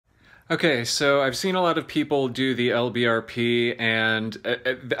Okay, so I've seen a lot of people do the LBRP, and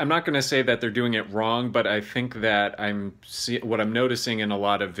I'm not going to say that they're doing it wrong, but I think that what I'm noticing in a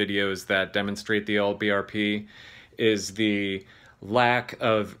lot of videos that demonstrate the LBRP is the lack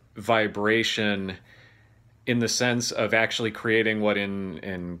of vibration in the sense of actually creating what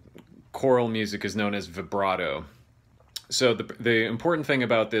in choral music is known as vibrato. So the important thing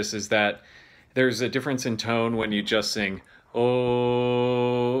about this is that there's a difference in tone when you just sing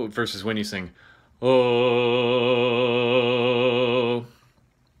oh versus when you sing oh.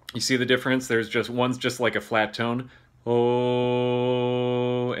 You see the difference? There's just one's just like a flat tone,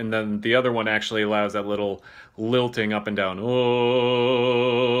 oh, and then the other one actually allows that little lilting up and down,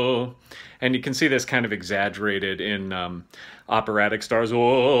 oh. And you can see this kind of exaggerated in operatic stars,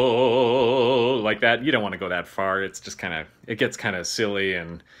 oh, like that. You don't want to go that far. It's just it gets kind of silly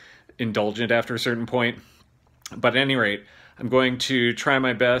and indulgent after a certain point. But at any rate, I'm going to try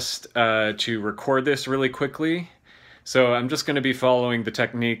my best to record this really quickly. So I'm just going to be following the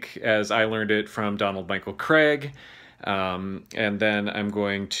technique as I learned it from Donald Michael Craig. And then I'm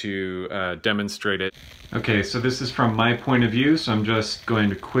going to demonstrate it. Okay, so this is from my point of view, so I'm just going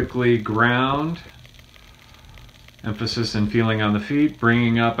to quickly ground. Emphasis and feeling on the feet.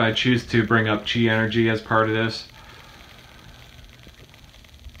 Bringing up, I choose to bring up chi energy as part of this.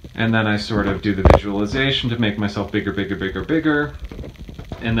 And then I sort of do the visualization to make myself bigger, bigger, bigger, bigger.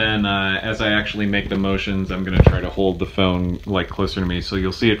 And then as I actually make the motions, I'm going to try to hold the phone like closer to me so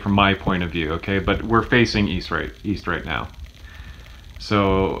you'll see it from my point of view, okay? But we're facing east right now.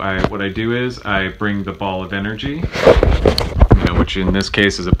 So what I do is I bring the ball of energy, which in this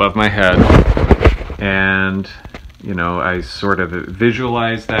case is above my head, and I sort of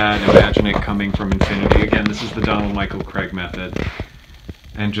visualize that, imagine it coming from infinity. Again, this is the Donald Michael Craig method.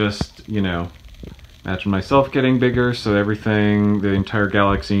 And just, imagine myself getting bigger, so everything, the entire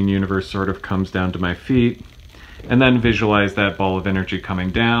galaxy and universe sort of comes down to my feet. And then visualize that ball of energy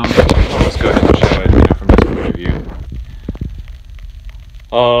coming down. I'll just go ahead and show it, from this point of view.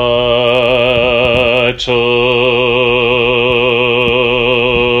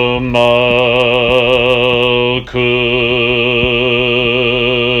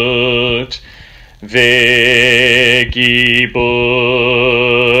 Malkuth Vegidula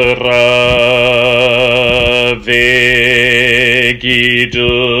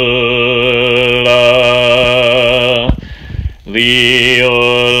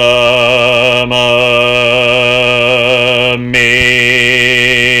Liolama Amen.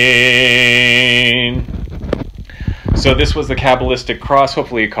 So this was the Qabalistic Cross.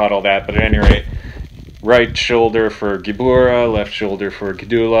 Hopefully you caught all that, but at any rate, right shoulder for Gibura, left shoulder for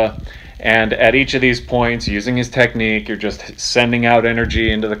Gedula. And at each of these points, using his technique, you're just sending out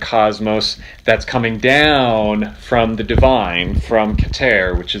energy into the cosmos that's coming down from the divine, from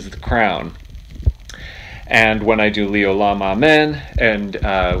Keter, which is the crown. And when I do Leolam Amen, and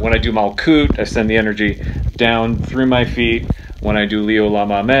when I do Malkuth, I send the energy down through my feet. When I do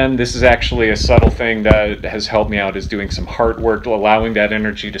Leolam Amen, this is actually a subtle thing that has helped me out, is doing some heart work, allowing that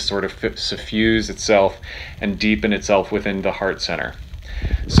energy to sort of suffuse itself and deepen itself within the heart center.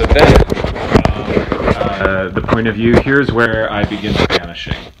 So then, the point of view, here's where I begin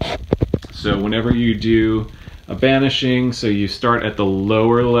banishing. So whenever you do a banishing, so you start at the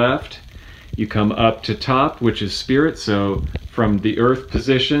lower left, you come up to top, which is spirit, so from the earth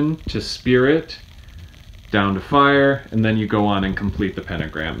position to spirit, down to fire, and then you go on and complete the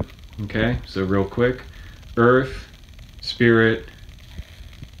pentagram. Okay, so real quick, earth, spirit,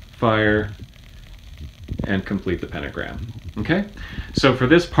 fire, and complete the pentagram. Okay, so for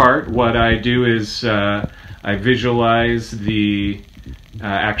this part, what I do is I visualize the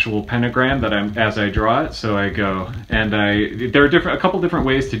actual pentagram that as I draw it. So I go, and there are a couple different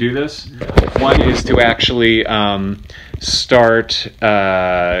ways to do this. One is to actually start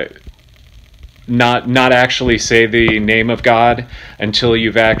not actually say the name of God until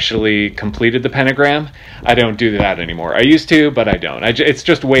you've actually completed the pentagram. I don't do that anymore. I used to, but I don't. It's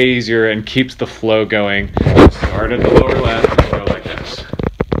just way easier and keeps the flow going. Start at the lower left and go like this.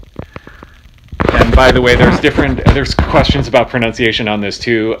 And by the way, there's questions about pronunciation on this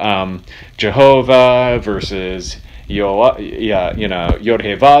too. Jehovah versus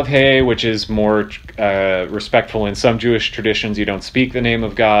Yod-He-Vav-He, which is more respectful in some Jewish traditions. You don't speak the name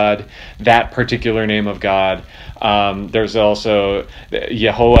of God, that particular name of God. There's also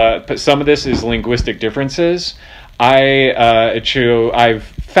Yehovah. Some of this is linguistic differences. I've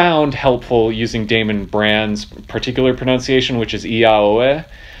found helpful using Damon Brand's particular pronunciation, which is Iaoe.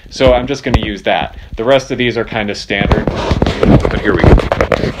 So I'm just going to use that. The rest of these are kind of standard, but here we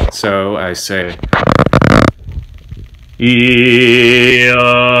go. So I say,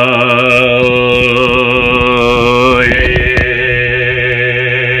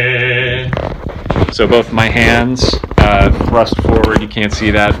 So both my hands thrust forward. You can't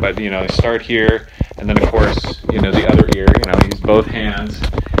see that, but you know, I start here, and then of course, you know, the other ear. You know, use both hands,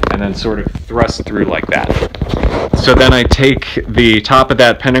 and then sort of thrust through like that. So then I take the top of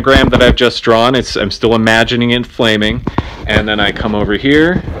that pentagram that I've just drawn. I'm still imagining it flaming, and then I come over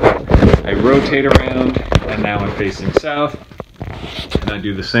here. I rotate around, and now I'm facing south. And I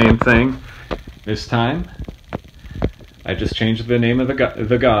do the same thing this time. I just change the name of the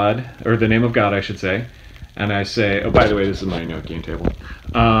god, or the name of God, I should say. And I say, oh, by the way, this is my note game table.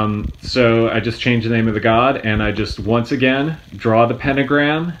 So I just change the name of the god, and I just once again draw the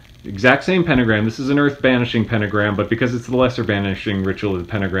pentagram, exact same pentagram. This is an earth banishing pentagram, but because it's the lesser banishing ritual of the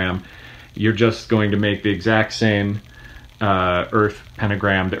pentagram, you're just going to make the exact same earth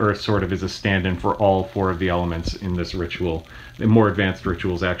pentagram. The earth sort of is a stand-in for all 4 of the elements in this ritual. The more advanced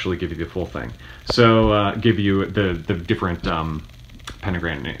rituals actually give you the full thing. So give you the different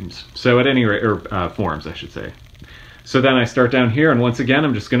pentagram names. So at any rate, or forms, I should say. So then I start down here, and once again,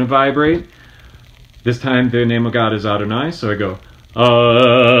 I'm just going to vibrate. This time the name of God is Adonai, so I go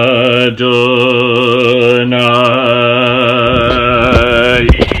Adonai.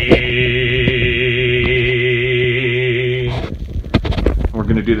 We're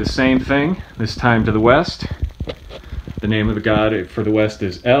going to do the same thing, this time to the west. The name of the god for the west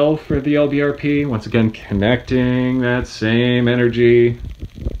is El for the LBRP. Once again, connecting that same energy.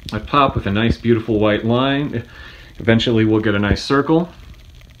 I pop with a nice, beautiful white line. Eventually, we'll get a nice circle.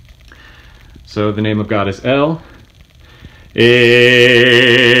 So the name of God is El.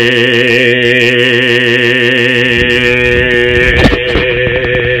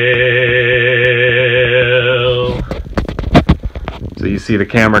 So you see the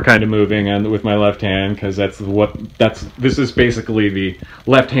camera kind of moving with my left hand, because this is basically the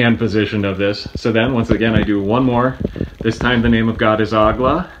left hand position of this. So then once again I do one more. This time the name of God is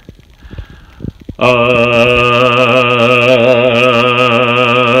Agla.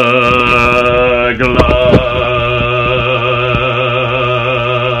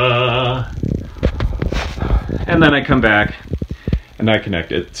 And then I come back and I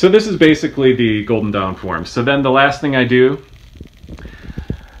connect it. So this is basically the Golden Dawn form. So then the last thing I do,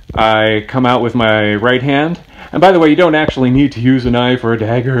 I come out with my right hand. And by the way, you don't actually need to use a knife or a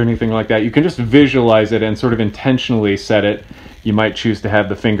dagger or anything like that. You can just visualize it and sort of intentionally set it. You might choose to have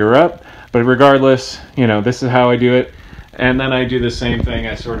the finger up, but regardless, you know, this is how I do it. And then I do the same thing.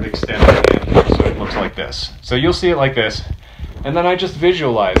 I sort of extend my hand here so it looks like this. So you'll see it like this. And then I just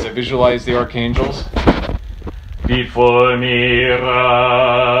visualize. I visualize the archangels. Before me,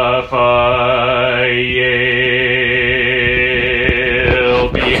 Raphael.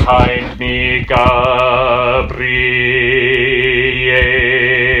 Behind me, Gabriel.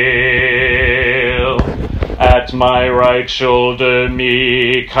 At my right shoulder,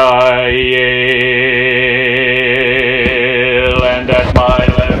 Michael. And at my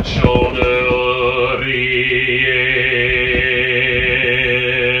left shoulder, Uriel.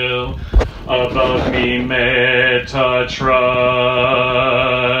 Above me,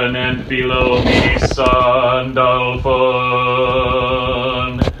 Metatron, and below me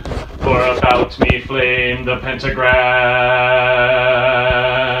Sandalphon. For about me flame the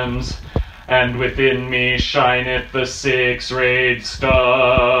pentagrams, and within me shineth the 6-rayed star.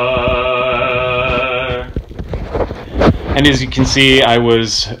 And as you can see, I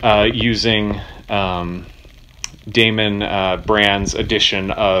was using Damon Brand's edition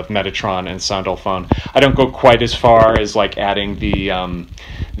of Metatron and Sandalphon. I don't go quite as far as like adding the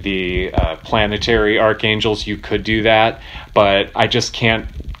planetary archangels. You could do that, but I just can't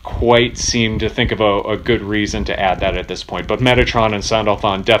quite seem to think of a good reason to add that at this point. But Metatron and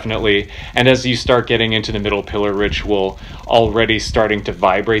Sandalphon definitely, and as you start getting into the middle pillar ritual, already starting to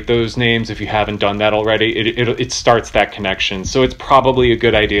vibrate those names, if you haven't done that already, it starts that connection. So it's probably a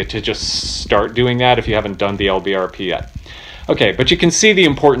good idea to just start doing that if you haven't done the LBRP yet. Okay, but you can see the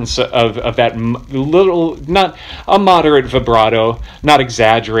importance of that little, not a moderate vibrato, not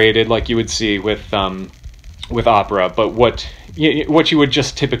exaggerated like you would see with opera, but what you would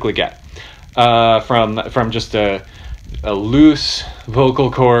just typically get from just a loose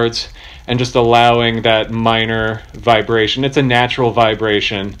vocal cords, and just allowing that minor vibration. It's a natural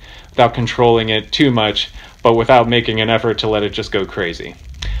vibration without controlling it too much, but without making an effort to let it just go crazy.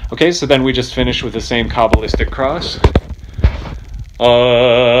 Okay, so then we just finish with the same Qabalistic cross.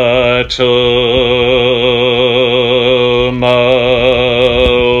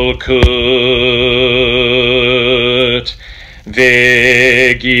 Malkuth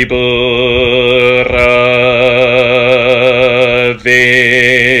Vegibura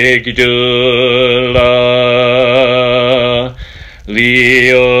Vegidula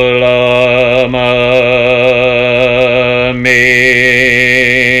Liolama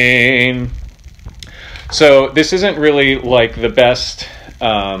So this isn't really like the best,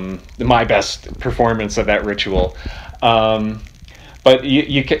 my best performance of that ritual. But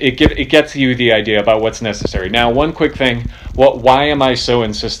it gets you the idea about what's necessary. Now, one quick thing: why am I so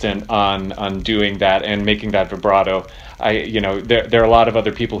insistent on doing that and making that vibrato? There are a lot of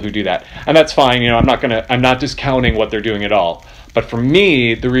other people who do that, and that's fine. I'm not discounting what they're doing at all. But for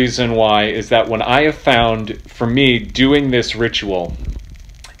me, the reason why is that when I have found, for me, doing this ritual,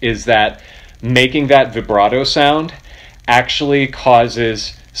 is that making that vibrato sound actually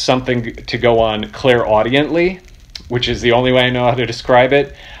causes something to go on clairaudiently, which is the only way I know how to describe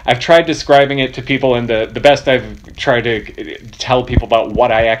it. I've tried describing it to people, and the best I've tried to tell people about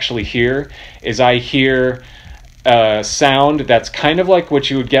what I actually hear is I hear a sound that's kind of like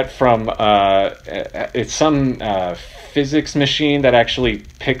what you would get from, it's some physics machine that actually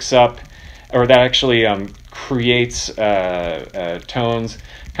picks up, or that actually creates tones,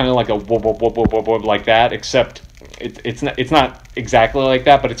 kind of like a whoop, whoop, whoop, whoop, whoop, whoop, like that, except it's not exactly like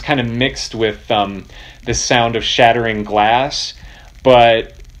that, but it's kind of mixed with the sound of shattering glass.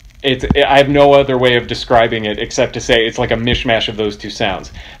 But I have no other way of describing it except to say it's like a mishmash of those two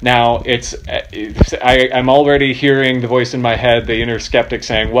sounds. Now, I'm already hearing the voice in my head, the inner skeptic,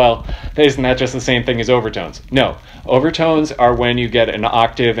 saying, well, isn't that just the same thing as overtones? No. Overtones are when you get an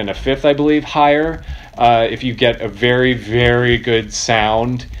octave and a fifth, I believe, higher. If you get a very, very good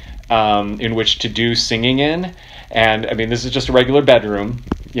sound in which to do singing in. And I mean, this is just a regular bedroom,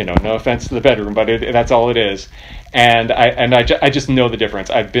 no offense to the bedroom, but that's all it is. And I just know the difference.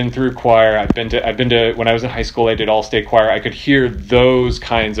 I've been through choir. I've been to when I was in high school, I did all state choir. I could hear those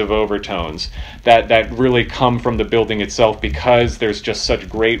kinds of overtones that really come from the building itself, because there's just such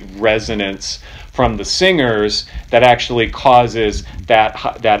great resonance from the singers that actually causes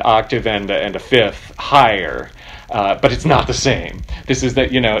that octave and a fifth higher. But it's not the same. This is that,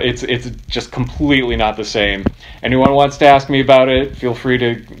 it's just completely not the same. Anyone wants to ask me about it, feel free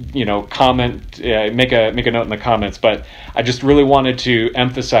to, comment, make a note in the comments. But I just really wanted to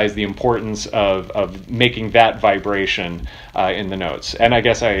emphasize the importance of making that vibration in the notes. And I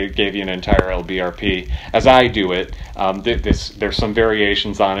guess I gave you an entire LBRP as I do it. There's some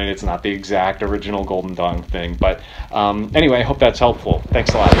variations on it. It's not the exact original Golden Dong thing. But anyway, I hope that's helpful.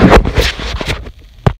 Thanks a lot.